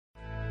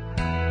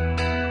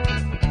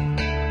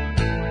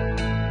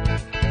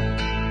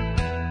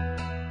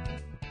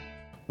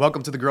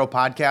Welcome to the Grow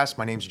Podcast.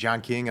 My name is John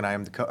King, and I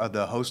am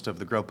the host of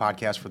the Grow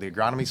Podcast for the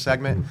agronomy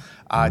segment.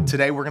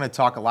 Today, we're going to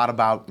talk a lot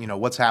about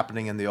what's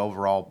happening in the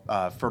overall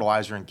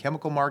fertilizer and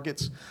chemical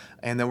markets,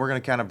 and then we're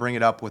going to kind of bring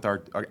it up with our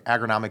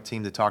agronomic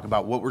team to talk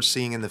about what we're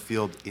seeing in the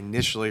field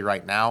initially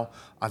right now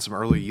on some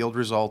early yield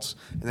results,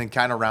 and then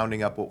kind of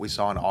rounding up what we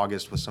saw in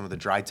August with some of the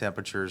dry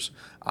temperatures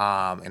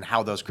and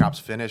how those crops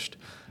finished.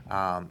 So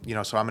I'm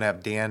going to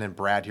have Dan and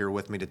Brad here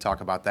with me to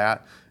talk about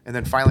that. And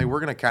then finally,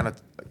 we're going to kind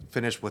of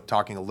finish with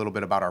talking a little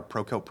bit about our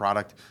ProCoat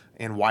product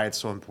and why it's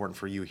so important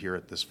for you here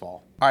at this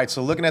fall. All right,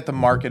 so looking at the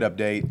market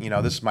update,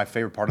 this is my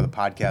favorite part of the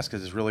podcast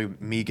because it's really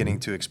me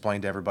getting to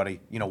explain to everybody,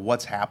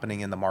 what's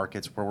happening in the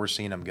markets, where we're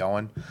seeing them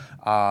going.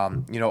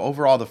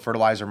 Overall, the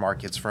fertilizer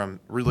markets from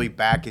really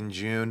back in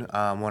June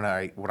when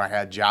I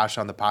had Josh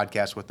on the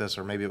podcast with us,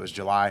 or maybe it was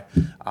July,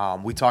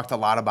 we talked a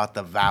lot about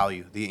the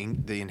value,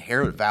 the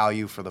inherent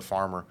value for the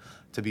farmer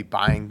to be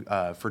buying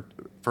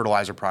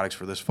fertilizer products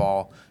for this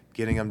fall,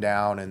 getting them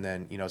down, and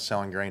then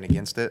selling grain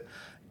against it.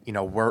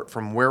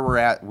 From where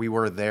we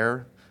were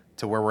there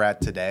to where we're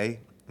at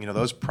today,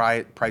 those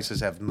prices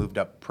have moved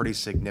up pretty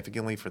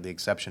significantly, for the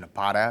exception of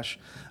potash.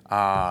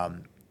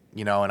 And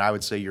I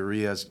would say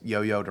urea's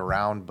yo-yoed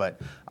around,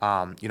 but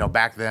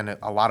back then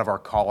a lot of our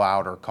call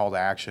out or call to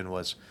action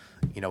was,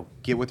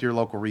 get with your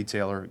local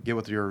retailer, get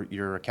with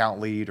your account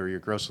lead or your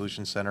Grow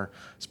Solutions Center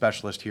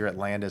specialist here at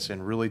Landis,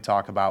 and really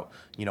talk about,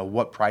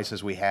 what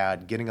prices we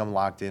had, getting them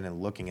locked in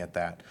and looking at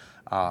that.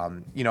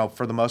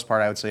 For the most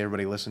part, I would say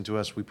everybody listen to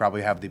us. We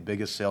probably have the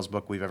biggest sales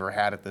book we've ever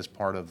had at this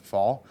part of the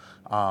fall.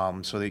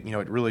 So that,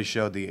 it really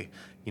showed the,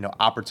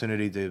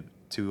 opportunity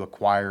to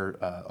acquire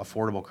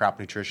affordable crop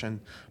nutrition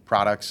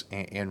products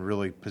and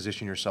really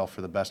position yourself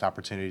for the best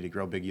opportunity to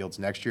grow big yields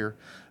next year.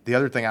 The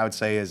other thing I would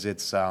say is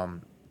it's,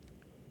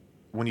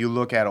 when you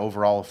look at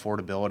overall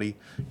affordability,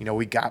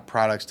 we got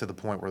products to the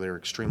point where they were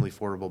extremely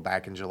affordable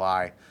back in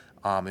July,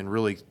 and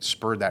really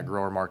spurred that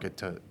grower market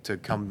to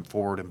come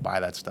forward and buy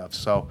that stuff.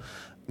 So,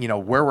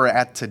 where we're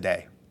at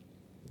today.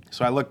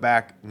 So I look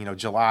back,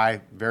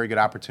 July, very good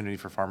opportunity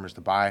for farmers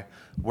to buy.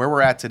 Where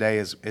we're at today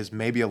is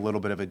maybe a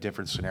little bit of a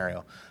different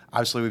scenario.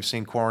 Obviously, we've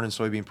seen corn and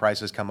soybean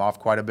prices come off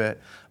quite a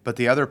bit, but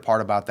the other part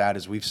about that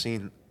is we've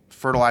seen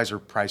fertilizer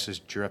prices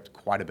drift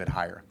quite a bit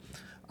higher.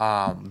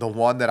 The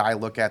one that I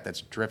look at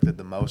that's drifted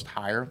the most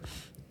higher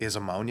is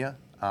ammonia.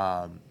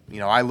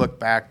 I look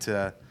back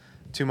to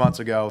 2 months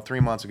ago, 3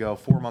 months ago,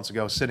 4 months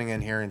ago, sitting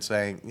in here and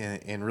saying,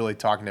 and really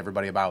talking to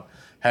everybody about,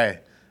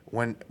 hey,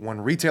 when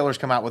retailers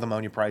come out with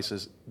ammonia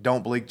prices,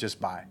 don't blink, just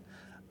buy.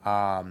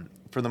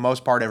 For the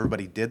most part,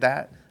 everybody did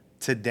that.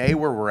 Today,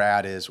 where we're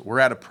at is we're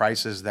at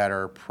prices that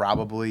are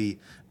probably,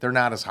 they're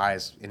not as high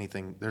as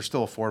anything. They're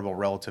still affordable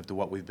relative to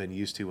what we've been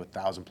used to with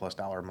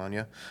 $1,000+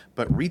 ammonia.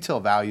 But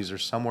retail values are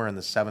somewhere in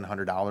the $700,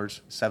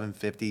 $750,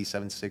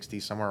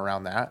 $760, somewhere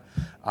around that,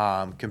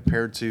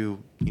 compared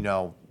to,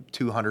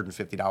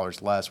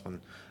 $250 less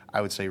when I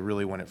would say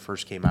really when it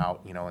first came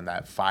out, in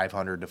that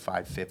 $500 to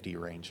 $550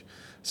 range.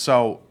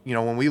 So,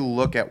 when we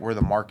look at where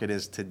the market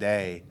is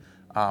today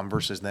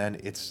versus then,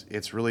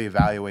 it's really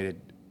evaluated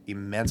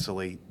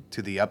immensely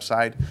to the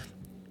upside.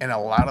 And a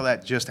lot of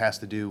that just has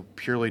to do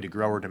purely to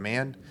grower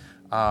demand.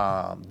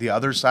 The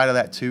other side of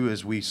that too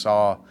is we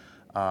saw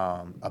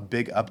a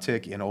big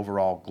uptick in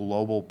overall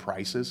global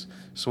prices.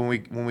 So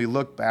when we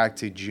look back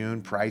to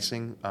June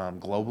pricing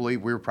globally,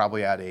 we were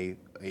probably at a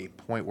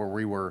point where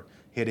we were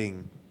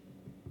hitting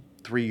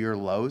 3-year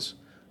lows.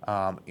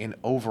 And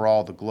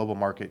overall, the global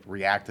market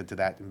reacted to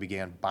that and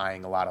began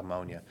buying a lot of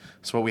ammonia.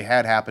 So what we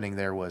had happening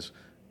there was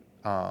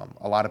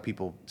a lot of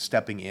people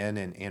stepping in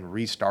and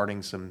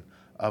restarting some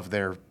of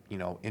their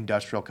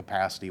industrial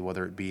capacity,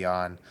 whether it be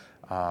on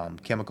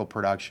chemical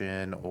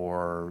production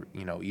or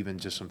even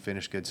just some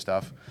finished good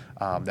stuff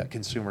that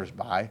consumers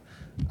buy.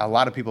 A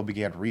lot of people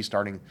began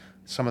restarting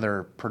some of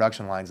their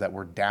production lines that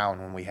were down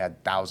when we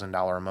had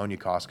 $1,000 ammonia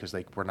costs because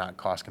they were not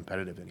cost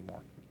competitive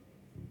anymore.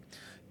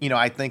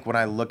 I think when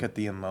I look at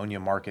the ammonia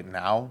market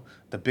now,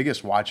 the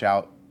biggest watch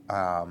out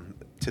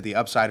to the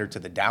upside or to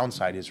the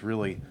downside is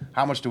really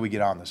how much do we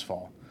get on this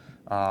fall.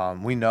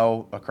 We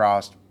know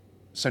across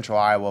central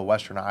Iowa,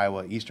 western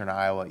Iowa, eastern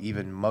Iowa,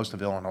 even most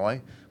of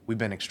Illinois, we've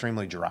been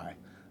extremely dry.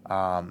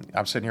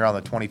 I'm sitting here on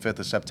the 25th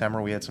of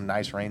September. We had some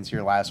nice rains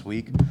here last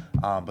week,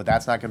 but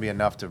that's not going to be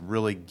enough to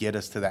really get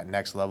us to that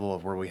next level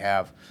of where we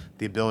have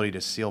the ability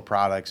to seal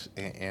products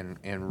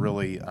and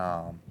really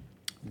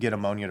get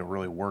ammonia to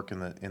really work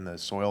in the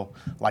soil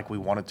like we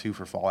want it to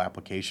for fall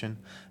application.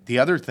 The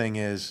other thing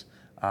is,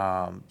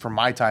 from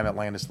my time at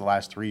Landis the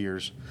last 3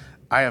 years,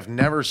 I have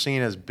never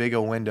seen as big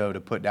a window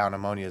to put down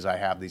ammonia as I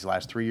have these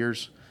last 3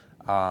 years.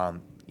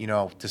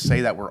 To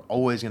say that we're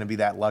always going to be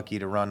that lucky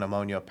to run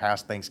ammonia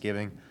past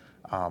Thanksgiving,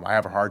 I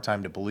have a hard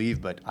time to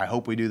believe, but I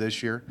hope we do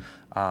this year.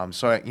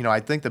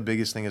 I think the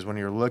biggest thing is when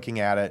you're looking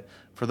at it,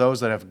 for those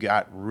that have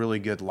got really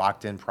good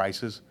locked-in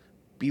prices,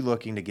 be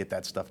looking to get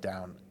that stuff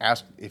down.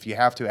 If you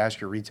have to,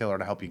 ask your retailer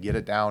to help you get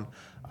it down.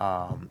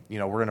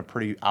 We're in a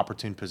pretty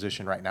opportune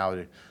position right now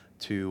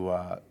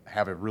to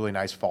have a really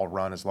nice fall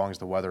run as long as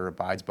the weather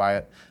abides by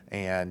it.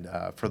 And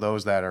for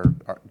those that are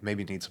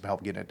maybe need some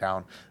help getting it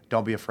down,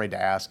 don't be afraid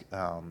to ask,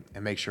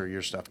 and make sure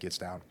your stuff gets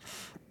down.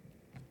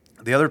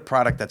 The other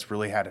product that's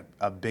really had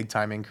a big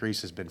time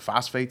increase has been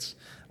phosphates.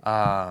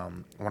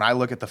 When I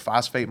look at the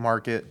phosphate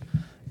market,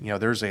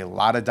 there's a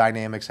lot of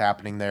dynamics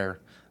happening there.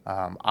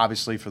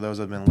 Obviously, for those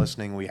that have been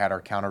listening, we had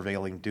our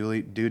countervailing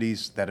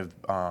duties that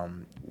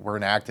were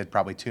enacted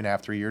probably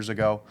 2.5, 3 years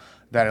ago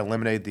that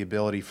eliminated the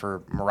ability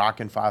for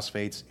Moroccan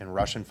phosphates and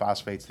Russian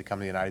phosphates to come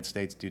to the United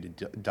States due to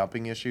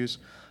dumping issues.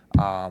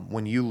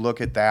 When you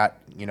look at that,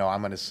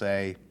 I'm going to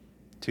say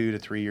 2 to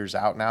 3 years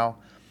out now,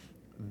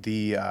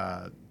 the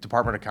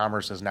Department of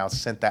Commerce has now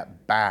sent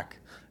that back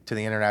to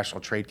the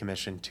International Trade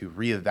Commission to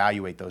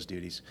reevaluate those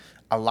duties.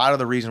 A lot of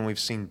the reason we've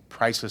seen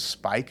prices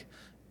spike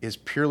is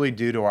purely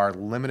due to our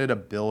limited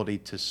ability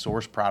to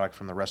source product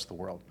from the rest of the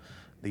world.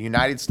 The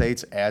United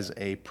States, as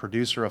a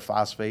producer of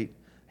phosphate,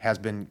 has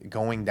been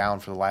going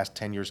down for the last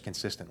 10 years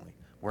consistently.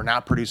 We're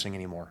not producing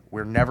anymore.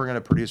 We're never going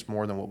to produce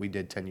more than what we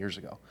did 10 years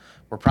ago.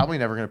 We're probably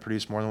never going to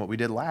produce more than what we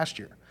did last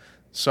year.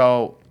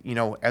 So,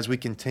 as we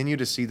continue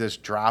to see this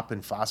drop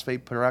in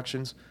phosphate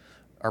production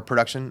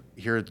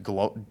here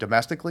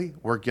domestically,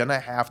 we're going to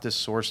have to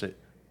source it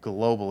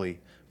globally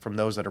from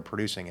those that are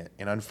producing it.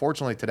 And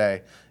unfortunately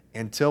today,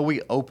 until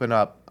we open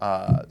up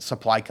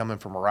supply coming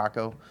from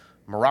Morocco,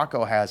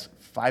 Morocco has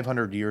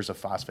 500 years of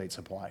phosphate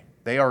supply.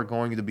 They are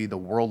going to be the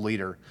world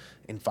leader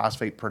in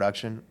phosphate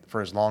production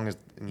for as long as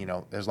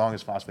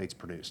phosphate's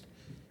produced.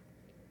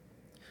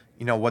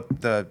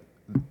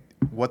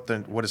 What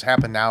has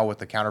happened now with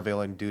the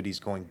countervailing duties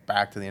going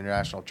back to the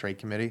International Trade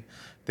Committee,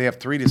 they have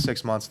 3 to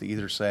 6 months to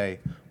either say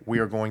we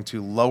are going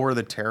to lower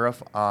the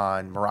tariff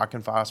on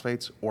Moroccan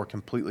phosphates or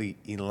completely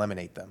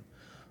eliminate them.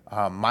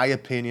 My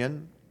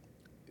opinion,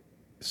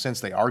 since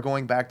they are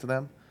going back to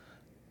them,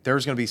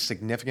 there's going to be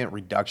significant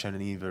reduction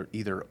in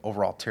either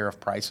overall tariff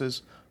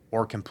prices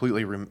or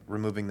completely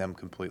removing them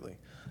completely.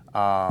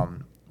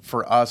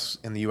 For us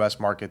in the U.S.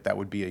 market, that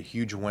would be a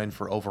huge win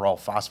for overall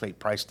phosphate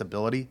price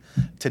stability.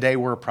 Today,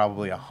 we're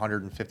probably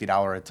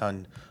 $150 a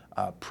ton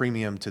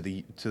premium to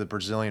the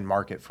Brazilian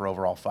market for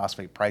overall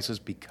phosphate prices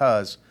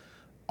because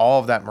all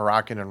of that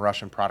Moroccan and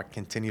Russian product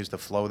continues to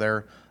flow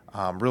there.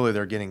 Really,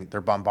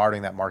 they're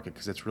bombarding that market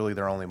because it's really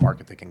their only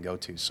market they can go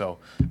to. So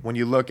when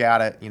you look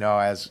at it,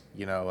 as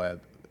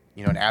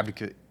an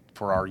advocate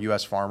for our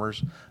U.S.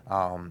 farmers,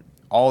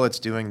 all it's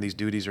doing, these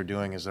duties are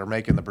doing, is they're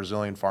making the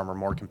Brazilian farmer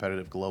more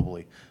competitive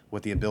globally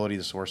with the ability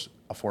to source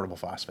affordable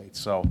phosphates.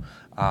 So,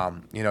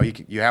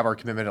 you have our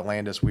commitment at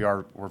Landis.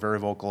 We're very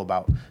vocal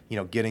about,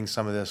 getting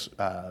some of this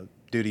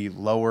duty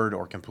lowered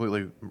or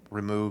completely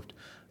removed,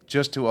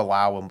 just to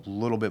allow a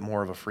little bit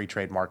more of a free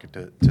trade market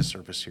to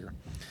surface here.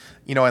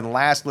 And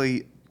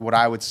lastly, what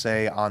I would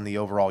say on the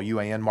overall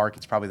UAN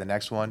market's probably the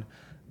next one.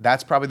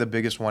 That's probably the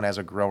biggest one as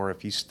a grower.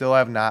 If you still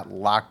have not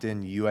locked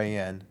in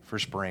UAN for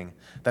spring,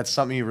 that's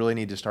something you really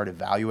need to start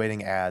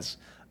evaluating as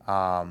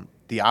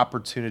the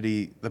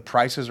opportunity. The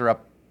prices are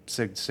up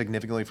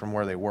significantly from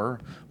where they were.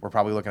 We're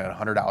probably looking at a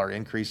 $100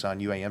 increase on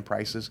UAN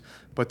prices,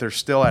 but they're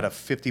still at a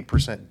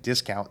 50%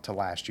 discount to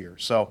last year.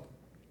 So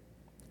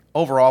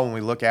overall, when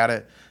we look at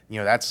it,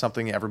 that's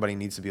something everybody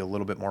needs to be a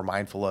little bit more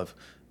mindful of.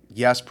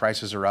 Yes,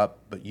 prices are up,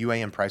 but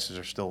UAN prices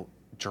are still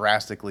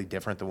drastically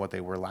different than what they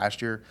were last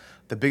year.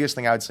 The biggest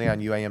thing I would say on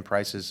UAN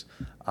prices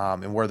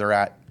and where they're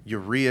at,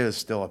 urea is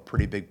still a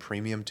pretty big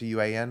premium to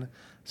UAN.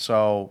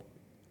 So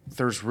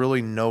there's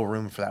really no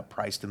room for that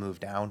price to move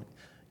down.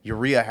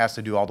 Urea has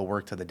to do all the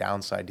work to the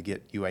downside to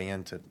get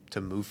UAN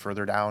to move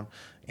further down.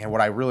 And what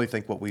I really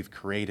think what we've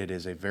created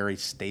is a very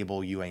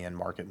stable UAN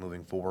market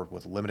moving forward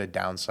with limited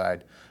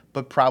downside,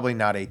 but probably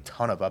not a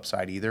ton of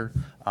upside either.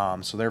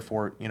 So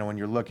therefore, when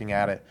you're looking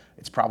at it,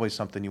 it's probably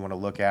something you want to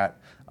look at.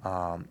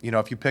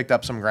 If you picked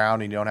up some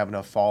ground and you don't have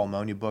enough fall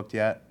ammonia booked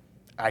yet,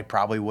 I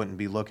probably wouldn't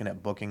be looking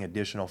at booking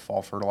additional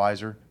fall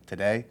fertilizer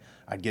today.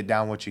 I'd get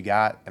down what you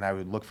got, and I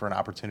would look for an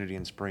opportunity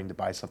in spring to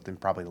buy something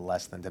probably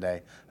less than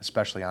today,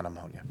 especially on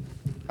ammonia.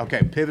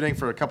 Okay, pivoting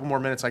for a couple more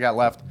minutes I got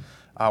left.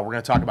 We're going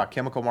to talk about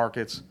chemical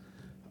markets.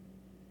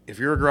 If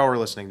you're a grower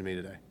listening to me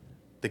today,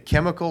 the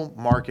chemical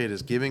market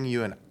is giving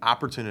you an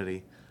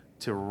opportunity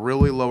to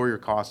really lower your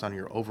costs on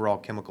your overall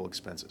chemical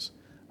expenses.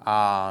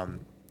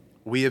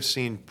 We have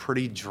seen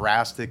pretty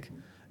drastic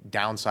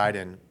downside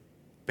in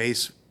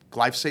base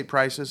glyphosate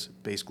prices,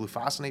 base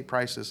glufosinate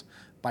prices,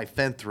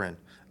 bifenthrin,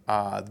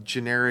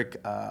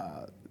 generic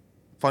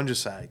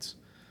fungicides,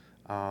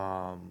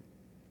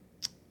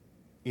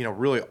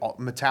 really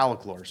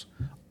metallochlors.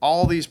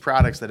 All these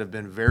products that have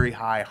been very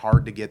high,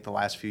 hard to get the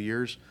last few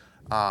years,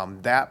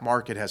 that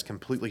market has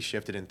completely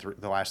shifted in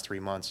the last 3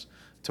 months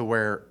to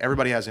where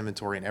everybody has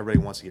inventory and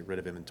everybody wants to get rid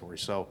of inventory.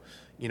 So,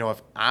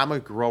 if I'm a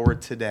grower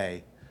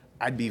today,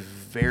 I'd be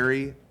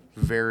very,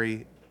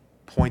 very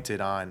pointed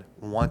on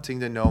wanting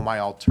to know my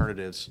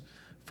alternatives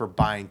for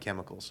buying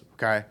chemicals,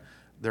 okay?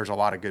 There's a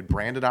lot of good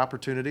branded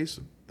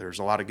opportunities. There's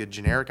a lot of good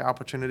generic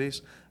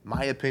opportunities.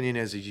 My opinion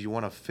is you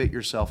want to fit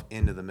yourself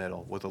into the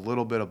middle with a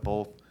little bit of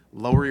both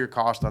lower your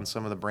cost on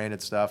some of the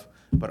branded stuff,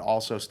 but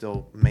also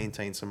still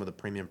maintain some of the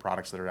premium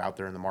products that are out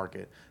there in the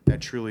market that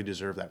truly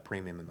deserve that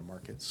premium in the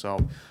market. So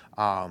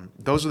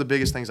those are the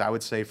biggest things I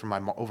would say from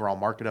my overall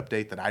market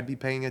update that I'd be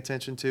paying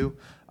attention to.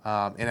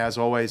 And as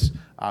always,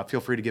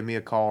 feel free to give me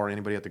a call or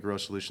anybody at the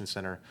Growth Solutions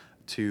Center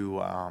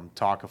to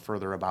talk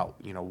further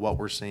about what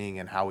we're seeing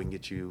and how we can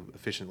get you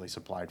efficiently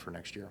supplied for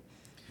next year.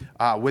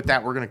 With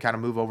that, we're going to kind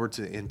of move over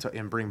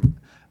and bring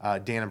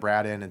Dan and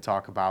Brad in and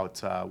talk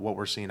about what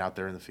we're seeing out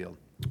there in the field.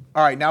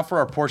 All right, now for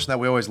our portion that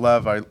we always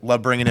love. I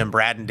love bringing in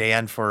Brad and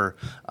Dan for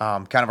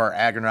kind of our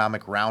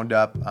agronomic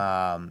roundup.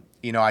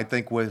 I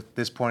think with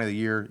this point of the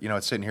year,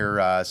 it's sitting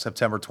here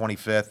September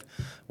 25th.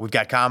 We've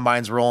got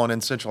combines rolling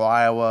in central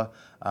Iowa.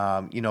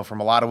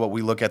 From a lot of what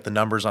we look at the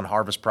numbers on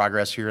harvest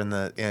progress here in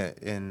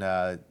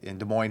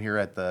Des Moines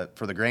here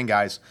for the grain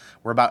guys,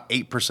 we're about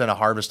 8% of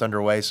harvest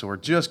underway. So we're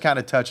just kind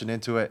of touching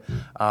into it.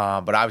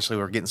 But obviously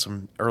we're getting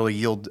some early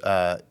yield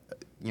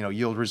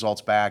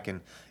results back,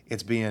 and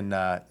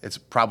it's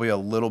probably a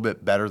little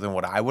bit better than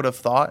what I would have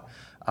thought.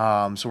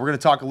 So we're going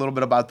to talk a little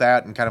bit about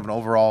that and kind of an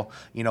overall,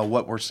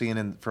 what we're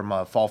seeing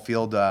from fall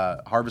field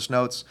harvest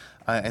notes.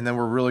 And then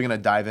we're really going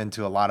to dive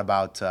into a lot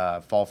about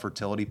fall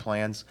fertility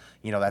plans.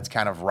 That's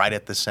kind of right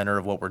at the center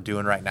of what we're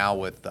doing right now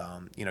with,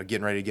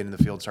 getting ready to get in the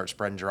field and start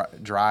spreading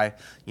dry.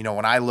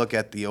 When I look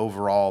at the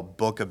overall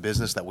book of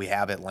business that we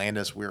have at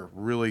Landis, we're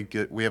really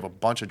good. We have a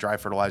bunch of dry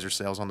fertilizer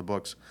sales on the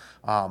books.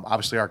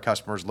 Obviously, our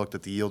customers looked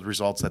at the yield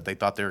results that they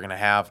thought they were going to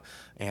have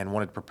and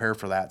wanted to prepare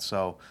for that.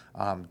 So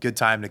good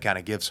time to kind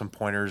of give some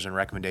pointers and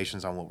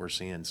recommendations on what we're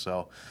seeing.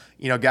 So,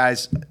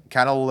 guys,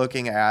 kind of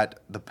looking at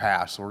the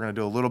past. So we're going to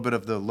do a little bit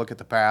of the look at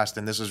the past,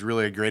 and this is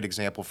really a great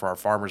example for our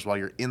farmers while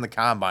you're in the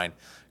combine.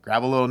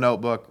 Grab a little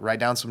notebook, write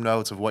down some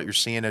notes of what you're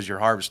seeing as you're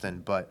harvesting.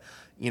 But,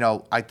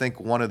 I think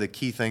one of the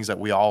key things that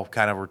we all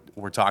kind of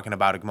were talking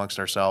about amongst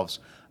ourselves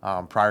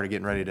prior to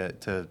getting ready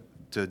to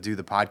do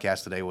the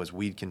podcast today was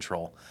weed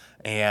control.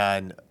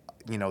 And,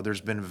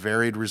 there's been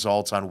varied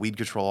results on weed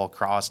control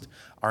across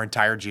our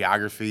entire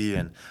geography,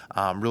 and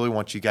really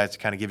want you guys to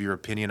kind of give your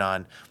opinion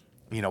on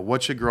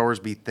what should growers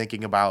be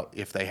thinking about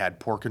if they had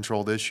poor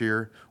control this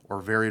year or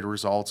varied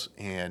results,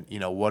 and,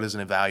 what is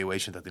an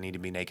evaluation that they need to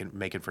be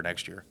making for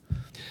next year?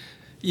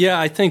 Yeah,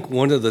 I think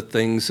one of the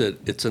things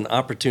that it's an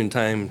opportune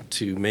time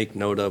to make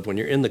note of when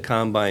you're in the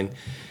combine,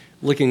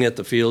 looking at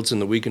the fields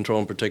and the weed control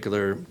in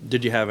particular,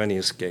 did you have any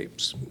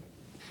escapes?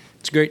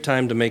 It's a great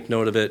time to make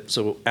note of it.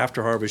 So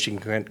after harvest, you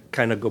can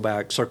kind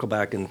of circle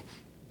back and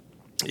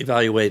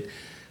evaluate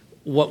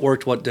what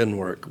worked, what didn't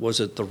work. Was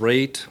it the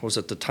rate? Was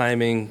it the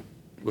timing?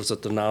 Was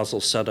it the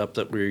nozzle setup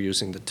that we were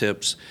using, the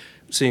tips?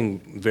 Seeing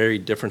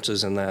varied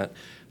differences in that.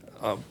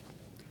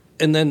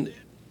 And then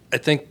I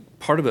think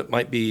part of it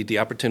might be the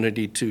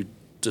opportunity to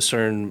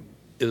discern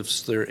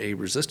is there a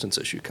resistance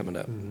issue coming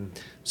up. Mm-hmm.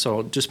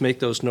 So just make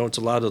those notes.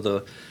 A lot of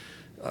the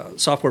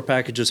software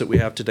packages that we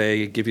have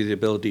today give you the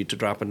ability to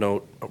drop a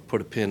note or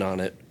put a pin on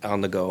it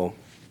on the go.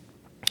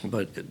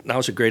 But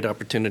now's a great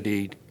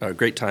opportunity, a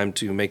great time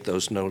to make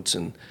those notes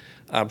and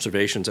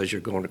observations as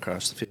you're going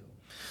across the field.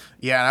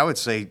 Yeah, and I would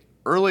say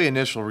early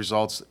initial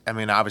results, I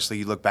mean, obviously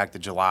you look back to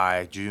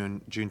July,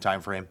 June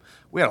timeframe,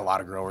 we had a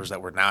lot of growers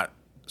that were not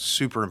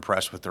super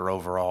impressed with their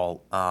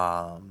overall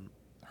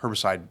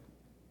herbicide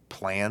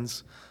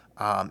plans.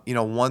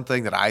 One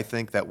thing that I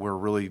think that we're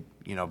really,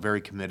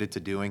 very committed to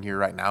doing here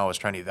right now is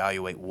trying to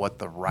evaluate what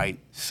the right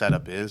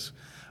setup is.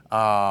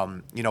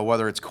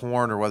 Whether it's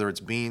corn or whether it's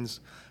beans.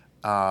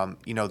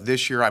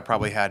 This year I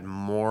probably had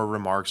more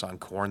remarks on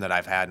corn that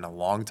I've had in a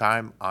long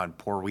time on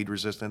poor weed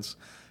resistance.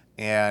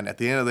 And at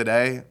the end of the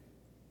day,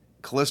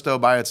 Callisto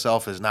by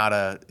itself is not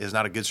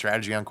a good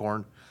strategy on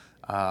corn.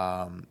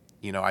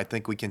 I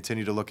think we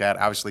continue to look at,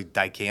 obviously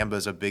dicamba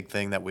is a big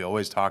thing that we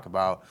always talk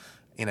about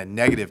in a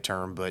negative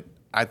term, but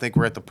I think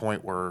we're at the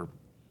point where,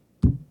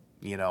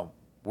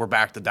 we're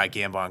back to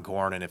dicamba on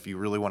corn. And if you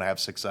really want to have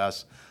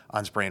success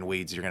on spraying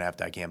weeds, you're going to have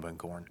dicamba in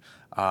corn.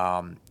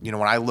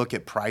 When I look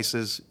at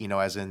prices,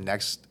 as in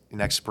next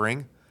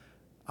spring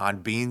on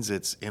beans,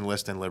 it's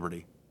Enlist and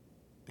Liberty.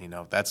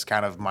 That's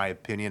kind of my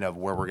opinion of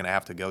where we're going to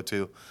have to go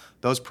to.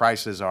 Those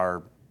prices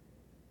are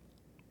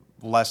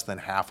less than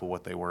half of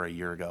what they were a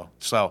year ago.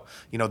 So,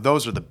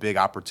 those are the big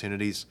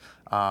opportunities.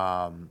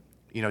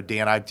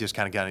 Dan, I've just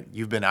kind of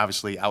you've been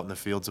obviously out in the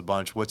fields a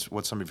bunch. What's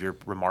some of your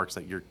remarks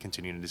that you're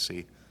continuing to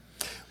see?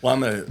 Well, I'm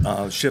going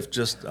to shift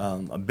just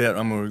a bit.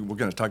 We're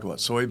going to talk about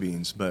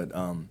soybeans, but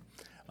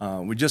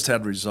we just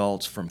had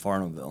results from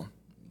Farmville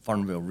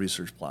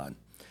Research Plot.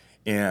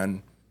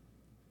 And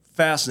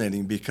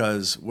fascinating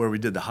because where we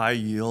did the high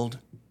yield,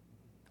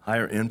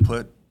 higher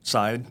input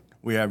side,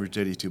 we averaged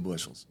 82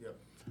 bushels. Yep.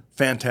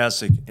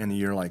 Fantastic in a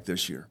year like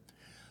this year.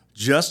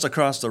 Just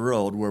across the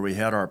road where we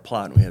had our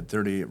plot, we had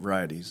 38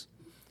 varieties.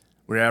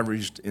 We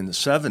averaged in the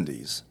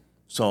 70s,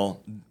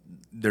 so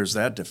there's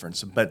that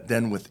difference. But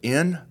then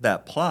within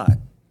that plot,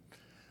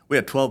 we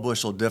had 12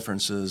 bushel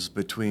differences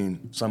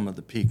between some of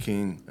the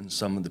Peking and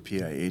some of the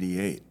PI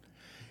 88.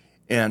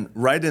 And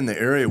right in the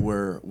area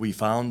where we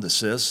found the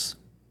cysts,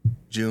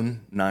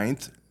 June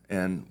 9th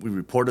and we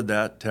reported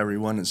that to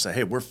everyone and said,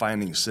 hey, we're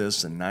finding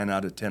cysts in 9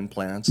 out of 10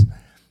 plants.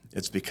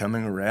 It's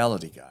becoming a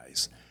reality,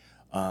 guys.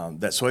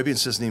 That soybean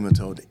cyst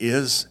nematode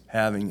is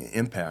having an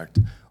impact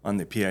on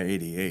the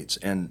PI88s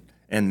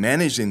and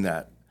managing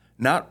that,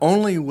 not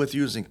only with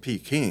using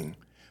P-King,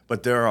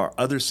 but there are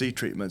other seed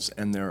treatments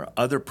and there are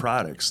other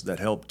products that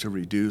help to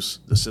reduce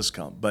the cyst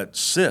count. But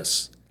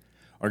cysts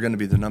are going to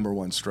be the number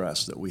one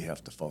stress that we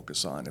have to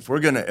focus on. If we're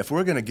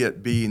gonna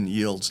get bean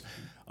yields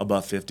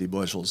above 50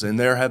 bushels, and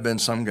there have been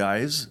some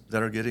guys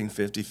that are getting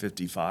 50,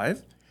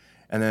 55,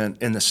 and then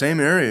in the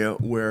same area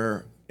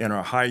where in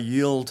our high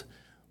yield,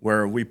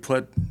 where we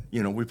put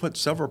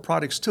several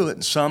products to it,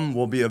 and some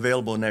will be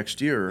available next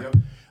year.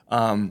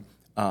 Yep.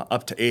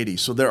 Up to 80.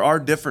 So there are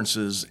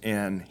differences,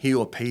 and he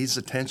pays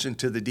attention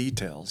to the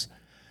details.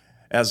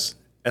 As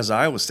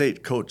Iowa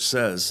State coach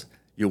says,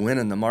 you win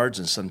in the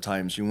margins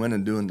sometimes, you win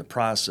in doing the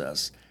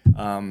process,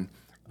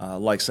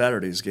 like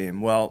Saturday's game.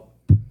 Well,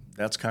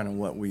 that's kind of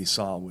what we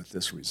saw with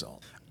this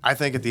result. I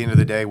think at the end of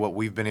the day, what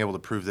we've been able to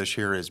prove this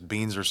year is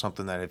beans are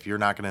something that if you're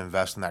not going to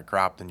invest in that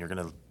crop, then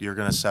you're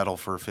gonna settle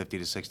for 50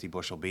 to 60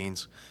 bushel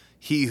beans.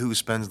 He who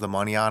spends the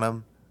money on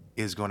them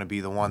is going to be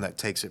the one that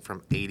takes it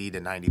from 80 to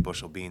 90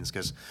 bushel beans,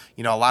 because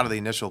a lot of the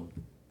initial,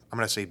 I'm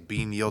going to say,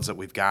 bean yields that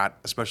we've got,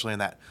 especially in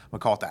that, I'm going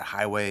to call it that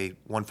Highway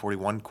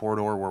 141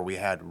 corridor where we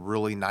had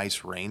really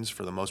nice rains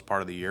for the most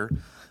part of the year.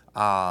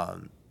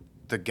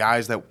 The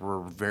guys that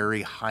were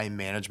very high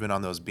management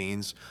on those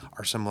beans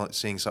are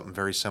seeing something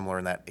very similar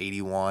in that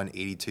 81,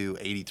 82,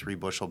 83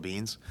 bushel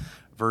beans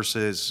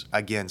versus,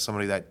 again,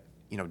 somebody that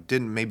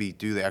didn't maybe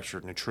do the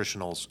extra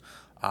nutritionals,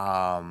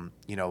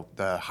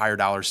 the higher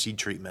dollar seed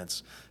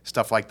treatments,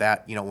 stuff like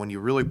that. When you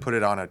really put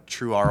it on a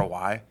true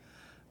ROI,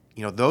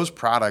 those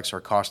products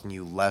are costing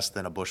you less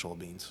than a bushel of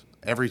beans.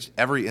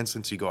 Every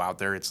instance you go out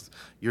there,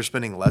 you're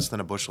spending less than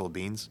a bushel of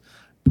beans,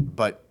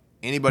 but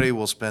anybody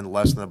will spend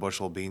less than a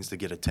bushel of beans to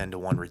get a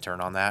 10-to-1 return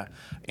on that.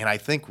 And I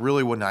think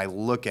really when I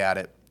look at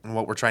it and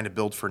what we're trying to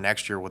build for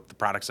next year with the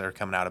products that are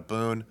coming out of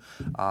Boone,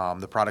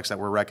 the products that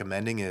we're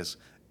recommending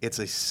it's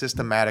a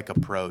systematic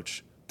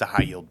approach to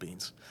high yield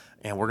beans.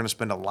 And we're going to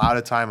spend a lot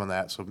of time on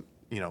that. So,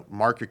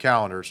 mark your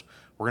calendars.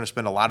 We're going to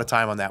spend a lot of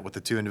time on that with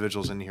the two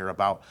individuals in here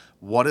about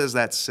what is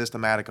that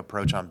systematic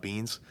approach on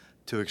beans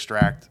to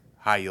extract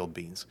high yield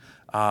beans.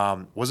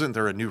 Wasn't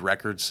there a new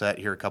record set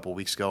here a couple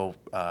weeks ago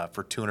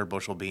for 200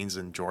 bushel beans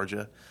in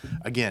Georgia?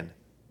 Again,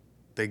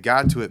 they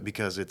got to it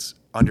because it's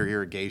under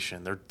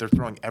irrigation. They're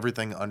throwing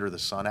everything under the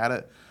sun at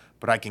it,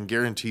 but I can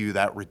guarantee you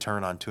that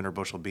return on 200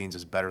 bushel beans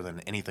is better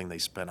than anything they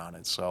spent on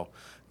it. So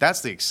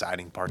that's the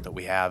exciting part that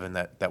we have and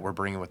that we're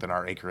bringing within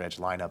our Acre Edge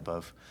lineup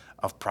of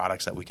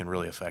products that we can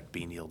really affect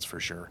bean yields for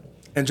sure.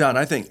 And John,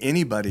 I think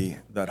anybody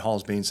that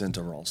hauls beans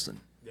into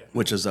Ralston,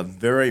 which is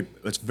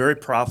it's very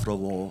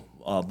profitable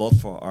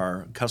both for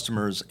our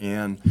customers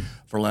and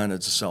for land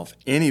itself.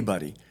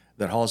 Anybody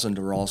that hauls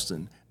into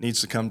Ralston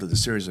needs to come to the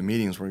series of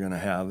meetings we're going to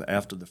have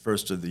after the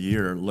first of the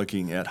year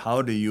looking at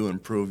how do you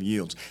improve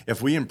yields.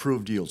 If we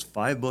improved yields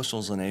 5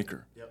 bushels an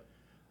acre,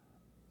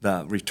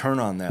 the return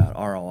on that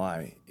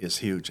ROI is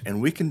huge,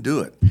 and we can do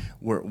it.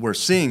 We're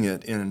seeing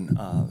it in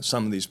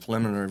some of these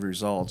preliminary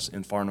results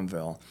in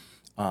Farnhamville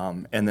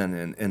and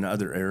then in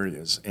other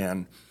areas.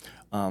 And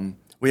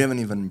we haven't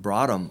even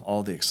brought them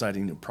all the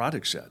exciting new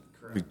products yet.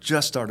 We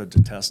just started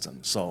to test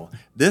them. So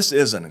this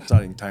is an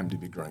exciting time to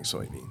be growing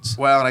soybeans.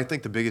 Well, and I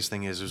think the biggest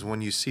thing is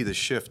when you see the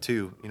shift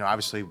too,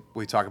 obviously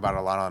we talk about it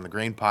a lot on the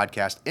Grain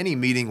Podcast. Any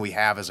meeting we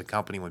have as a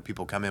company, when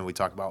people come in, we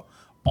talk about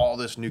all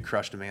this new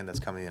crush demand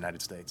that's coming to the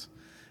United States.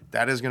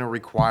 That is going to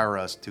require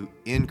us to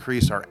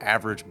increase our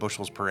average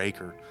bushels per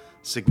acre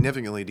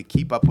significantly to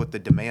keep up with the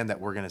demand that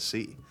we're going to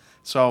see.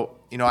 So,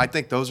 I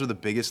think those are the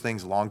biggest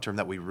things long-term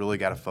that we really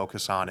got to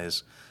focus on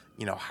is,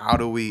 how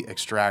do we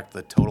extract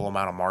the total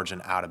amount of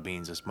margin out of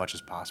beans as much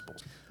as possible?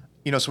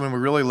 So when we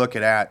really look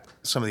at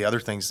some of the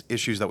other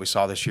issues that we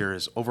saw this year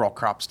is overall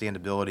crop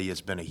standability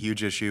has been a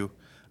huge issue.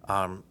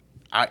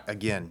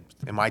 Again,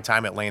 in my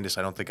time at Landis,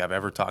 I don't think I've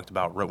ever talked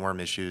about rootworm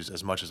issues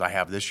as much as I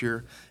have this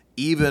year,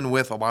 even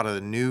with a lot of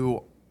the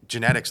new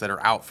genetics that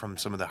are out from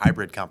some of the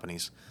hybrid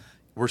companies.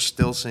 We're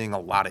still seeing a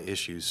lot of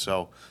issues.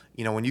 So,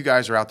 when you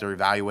guys are out there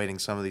evaluating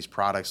some of these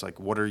products, like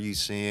what are you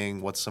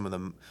seeing? What's some of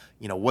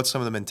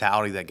the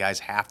mentality that guys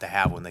have to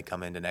have when they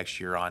come into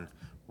next year on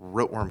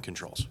rootworm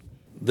controls?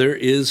 There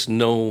is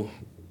no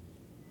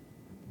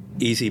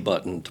easy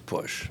button to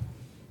push.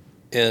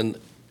 And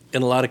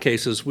in a lot of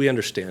cases, we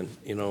understand,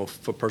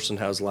 if a person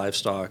has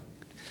livestock,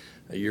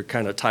 you're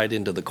kind of tied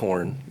into the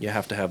corn. You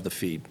have to have the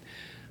feed.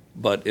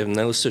 But in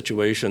those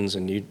situations,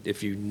 and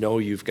if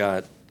you've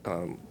got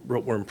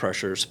rootworm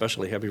pressure,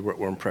 especially heavy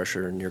rootworm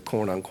pressure, and you're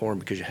corn on corn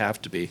because you have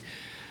to be,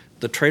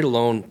 the trait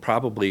alone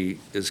probably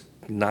is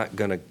not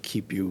going to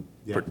keep you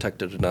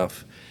protected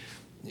enough.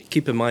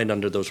 Keep in mind,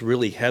 under those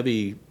really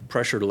heavy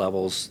pressure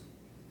levels,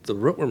 the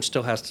rootworm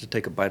still has to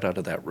take a bite out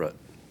of that root.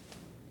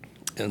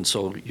 And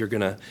so you're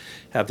going to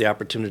have the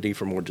opportunity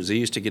for more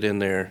disease to get in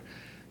there.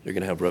 You're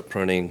going to have root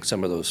pruning.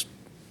 Some of those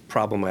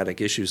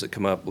problematic issues that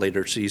come up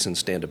later season: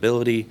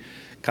 standability,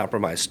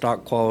 compromised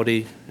stalk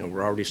quality.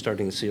 We're already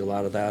starting to see a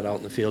lot of that out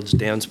in the fields.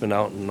 Dan's been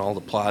out in all the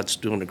plots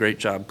doing a great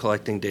job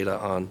collecting data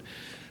on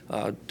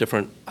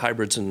different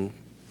hybrids and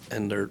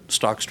their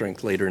stalk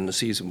strength later in the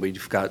season.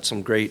 We've got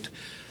some great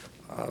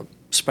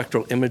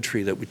spectral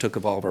imagery that we took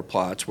of all of our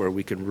plots where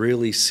we could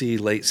really see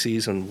late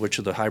season which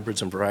of the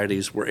hybrids and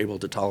varieties were able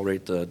to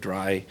tolerate the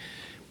dry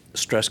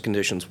stress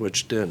conditions,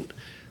 which didn't.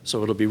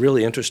 So it'll be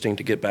really interesting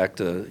to get back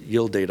to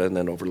yield data and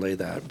then overlay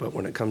that. But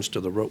when it comes to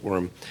the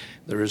rootworm,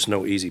 there is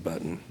no easy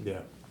button.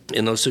 Yeah.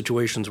 In those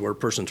situations where a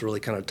person's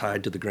really kind of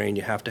tied to the grain,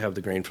 you have to have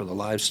the grain for the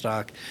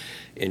livestock,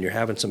 and you're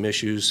having some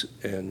issues,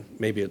 and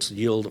maybe it's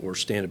yield or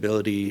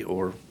standability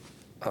or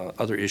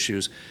other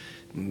issues.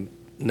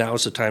 Now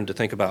is the time to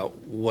think about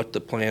what the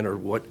plan or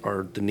what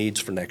are the needs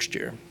for next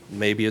year.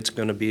 Maybe it's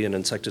going to be an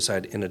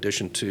insecticide in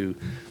addition to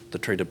the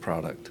traded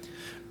product.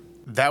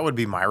 That would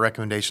be my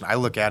recommendation. I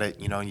look at it,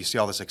 and you see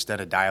all this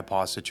extended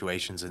diapause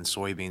situations in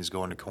soybeans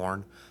going to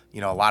corn. A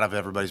lot of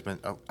everybody's been,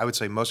 I would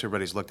say most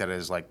everybody's looked at it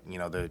as like,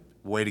 the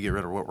way to get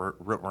rid of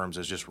rootworms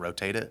is just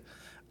rotate it.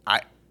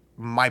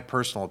 My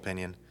personal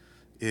opinion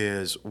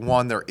is,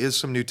 one, there is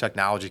some new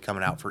technology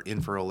coming out for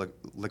in-furrow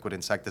liquid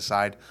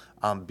insecticide.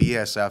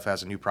 BASF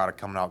has a new product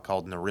coming out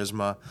called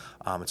Nerisma.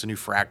 It's a new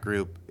frac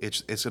group.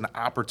 It's an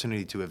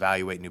opportunity to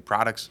evaluate new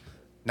products.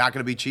 Not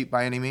going to be cheap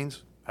by any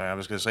means. I'm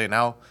just going to say it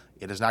now.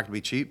 It is not going to be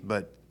cheap,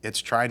 but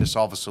it's trying to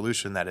solve a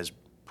solution that is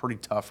pretty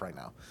tough right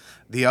now.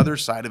 The other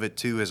side of it,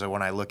 too, is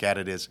when I look at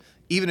it is,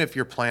 even if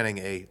you're planting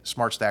a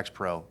Smart Stacks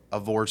Pro, a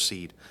Vor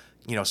seed,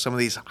 some of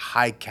these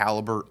high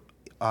caliber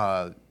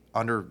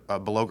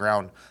below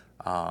ground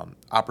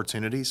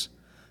opportunities,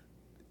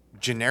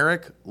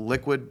 generic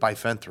liquid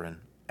bifenthrin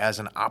as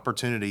an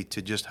opportunity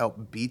to just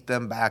help beat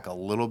them back a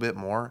little bit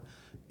more,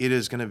 it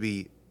is going to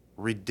be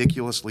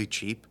ridiculously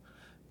cheap.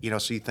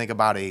 So you think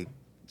about a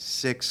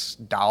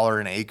 $6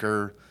 an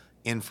acre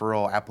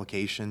in-furrow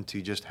application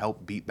to just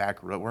help beat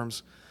back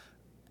rootworms.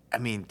 I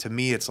mean, to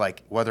me, it's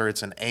like, whether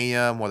it's an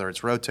AM, whether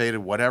it's rotated,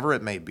 whatever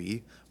it may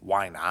be,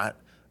 why not?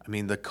 I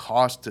mean, the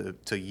cost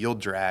to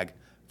yield drag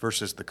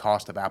versus the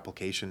cost of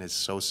application is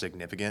so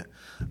significant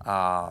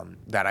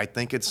that I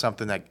think it's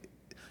something that,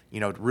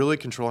 really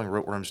controlling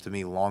rootworms to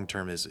me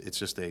long-term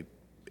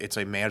it's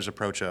a managed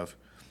approach of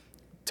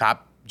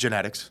top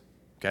genetics,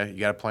 okay? You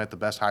got to plant the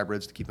best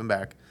hybrids to keep them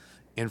back,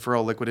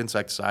 in-furrow liquid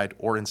insecticide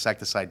or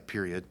insecticide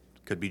period,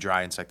 could be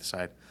dry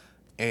insecticide,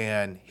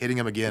 and hitting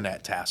them again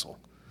at tassel.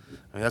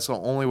 I mean, that's the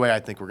only way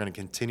I think we're going to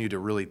continue to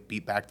really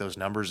beat back those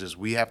numbers, is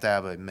we have to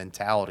have a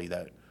mentality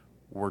that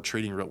we're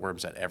treating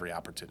rootworms at every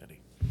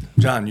opportunity.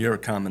 John, your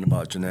comment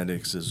about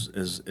genetics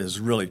is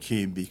really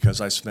key,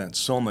 because I spent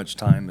so much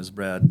time, as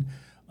Brad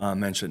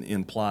mentioned,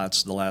 in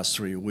plots the last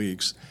 3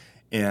 weeks,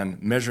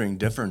 and measuring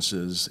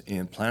differences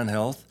in plant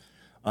health,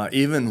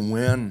 even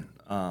when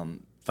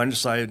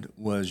fungicide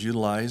was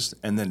utilized,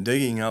 and then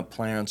digging up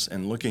plants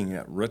and looking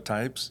at root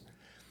types.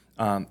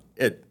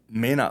 It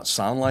may not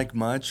sound like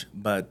much,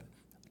 but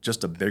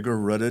just a bigger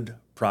rooted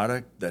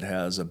product that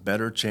has a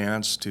better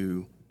chance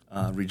to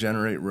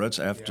regenerate roots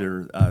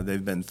after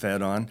they've been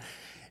fed on.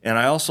 And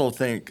I also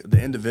think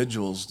the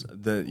individuals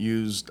that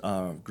used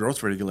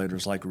growth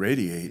regulators like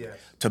Radiate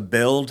to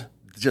build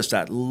just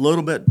that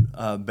little bit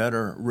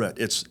better root.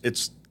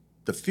 It's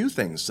the few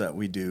things that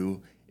we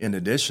do in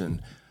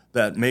addition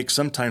that make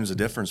sometimes a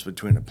difference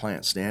between a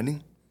plant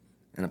standing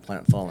and a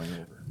plant falling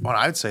over. Well,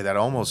 I'd say that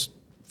almost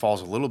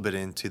falls a little bit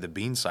into the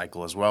bean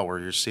cycle as well, where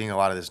you're seeing a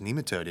lot of this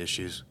nematode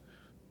issues.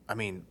 I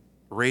mean,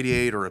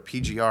 Radiate or a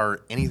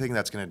PGR, anything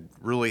that's going to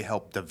really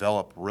help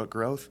develop root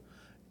growth.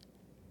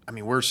 I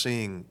mean, we're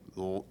seeing,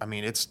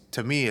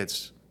 to me,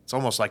 it's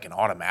almost like an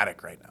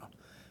automatic right now.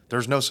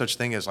 There's no such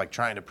thing as like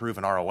trying to prove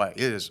an ROI.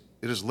 It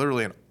is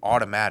literally an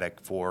automatic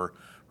for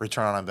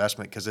return on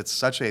investment, because it's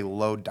such a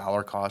low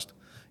dollar cost,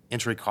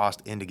 entry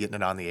cost into getting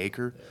it on the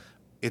acre. Yeah.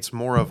 It's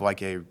more of like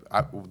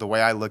the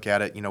way I look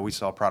at it, we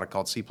sell a product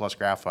called C+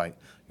 graphite.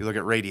 You look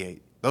at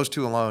Radiate. Those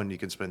two alone, you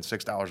can spend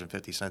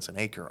 $6.50 an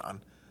acre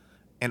on.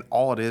 And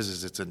all it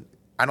is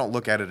I don't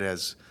look at it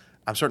as,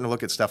 I'm starting to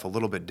look at stuff a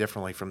little bit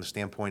differently from the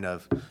standpoint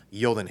of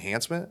yield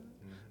enhancement.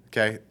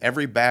 Okay.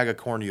 Every bag of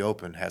corn you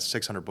open has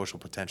 600 bushel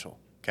potential.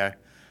 Okay.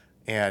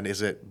 And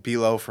is it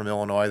Bilo from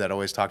Illinois that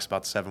always talks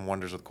about the 7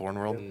 wonders of the corn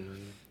world?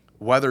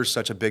 Weather's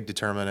such a big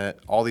determinant.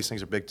 All these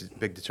things are big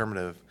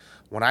determinative.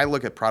 When I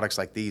look at products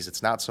like these,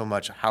 it's not so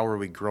much how are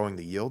we growing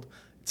the yield,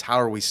 it's how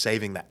are we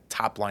saving that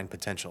top line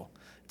potential.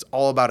 It's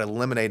all about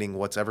eliminating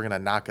what's ever going to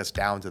knock us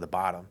down to the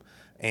bottom.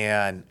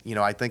 And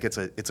I think it's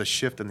a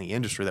shift in the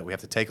industry that we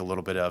have to take a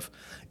little bit of.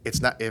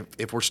 It's not,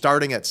 if we're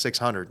starting at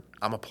 600,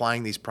 I'm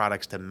applying these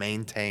products to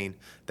maintain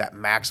that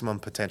maximum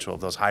potential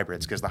of those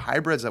hybrids, because the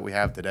hybrids that we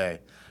have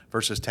today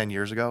versus 10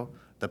 years ago,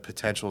 the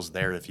potential's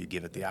there if you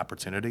give it the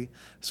opportunity.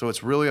 So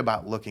it's really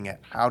about looking at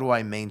how do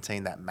I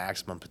maintain that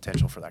maximum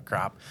potential for that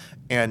crop.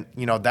 And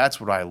that's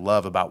what I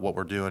love about what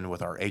we're doing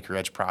with our acre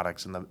edge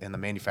products and the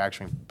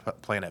manufacturing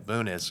plant at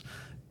Boone is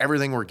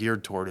everything we're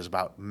geared toward is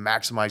about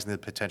maximizing the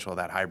potential of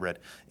that hybrid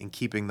and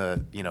keeping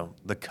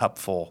the cup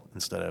full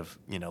instead of,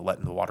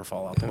 letting the water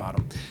fall out the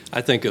bottom.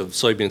 I think of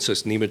soybean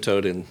cyst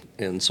nematode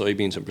and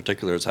soybeans in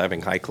particular as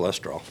having high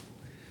cholesterol.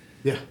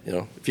 Yeah.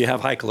 If you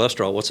have high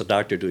cholesterol, what's the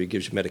doctor do? He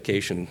gives you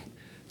medication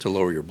to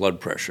lower your blood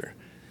pressure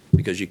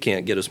because you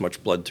can't get as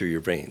much blood through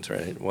your veins,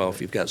 right? Well,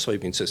 if you've got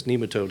soybean cyst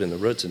nematode in the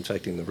roots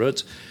infecting the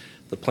roots,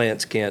 the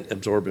plants can't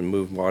absorb and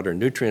move water and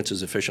nutrients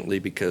as efficiently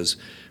because,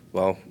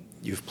 well,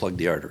 you've plugged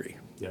the artery.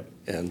 Yep.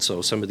 And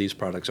so some of these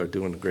products are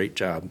doing a great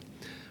job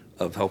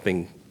of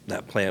helping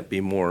that plant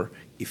be more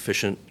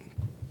efficient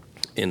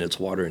in its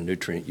water and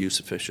nutrient use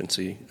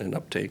efficiency and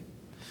uptake.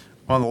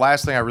 Well, and the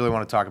last thing I really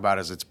want to talk about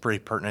is it's pretty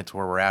pertinent to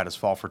where we're at is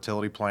fall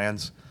fertility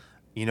plans.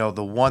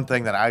 The one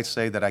thing that I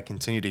say that I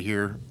continue to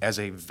hear as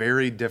a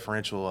very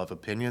differential of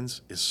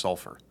opinions is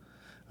sulfur.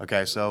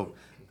 Okay, so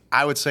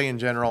I would say in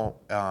general,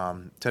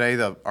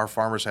 today our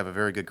farmers have a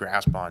very good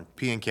grasp on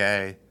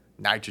P&K,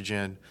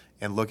 nitrogen,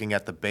 and looking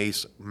at the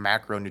base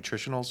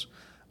macronutritionals.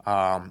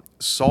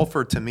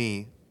 Sulfur to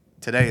me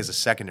today is a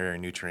secondary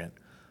nutrient.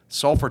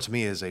 Sulfur to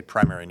me is a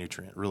primary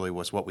nutrient, really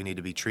was what we need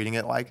to be treating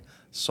it like.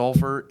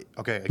 Sulfur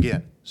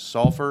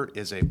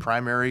is a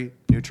primary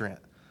nutrient.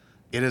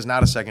 It is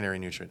not a secondary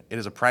nutrient. It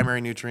is a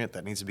primary nutrient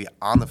that needs to be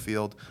on the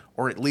field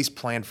or at least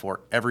planned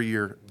for every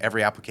year,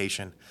 every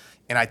application.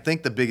 And I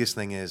think the biggest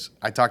thing is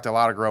I talked to a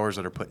lot of growers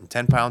that are putting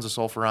 10 pounds of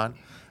sulfur on.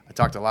 I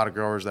talked to a lot of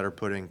growers that are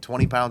putting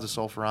 20 pounds of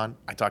sulfur on.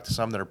 I talked to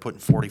some that are putting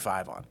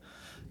 45 on.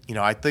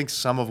 I think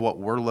some of what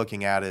we're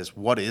looking at is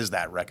what is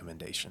that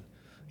recommendation?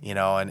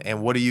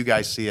 And what do you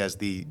guys see as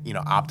the,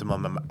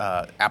 optimum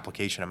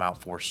application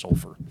amount for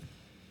sulfur?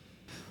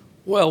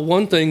 Well,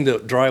 one thing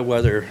that dry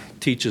weather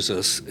teaches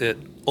us, it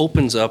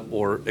opens up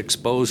or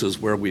exposes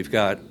where we've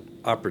got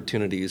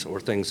opportunities or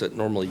things that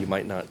normally you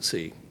might not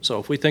see. So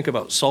if we think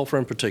about sulfur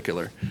in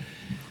particular,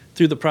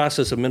 through the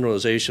process of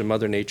mineralization,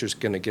 Mother Nature's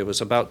going to give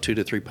us about 2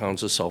 to 3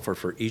 pounds of sulfur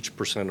for each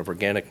 % of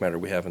organic matter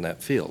we have in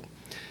that field.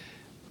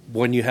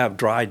 When you have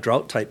dry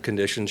drought type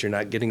conditions, you're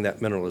not getting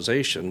that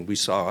mineralization. We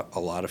saw a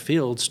lot of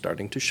fields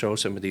starting to show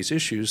some of these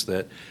issues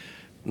that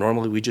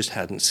normally we just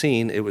hadn't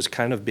seen. It was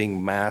kind of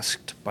being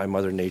masked by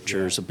Mother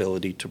Nature's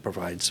ability to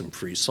provide some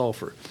free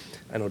sulfur.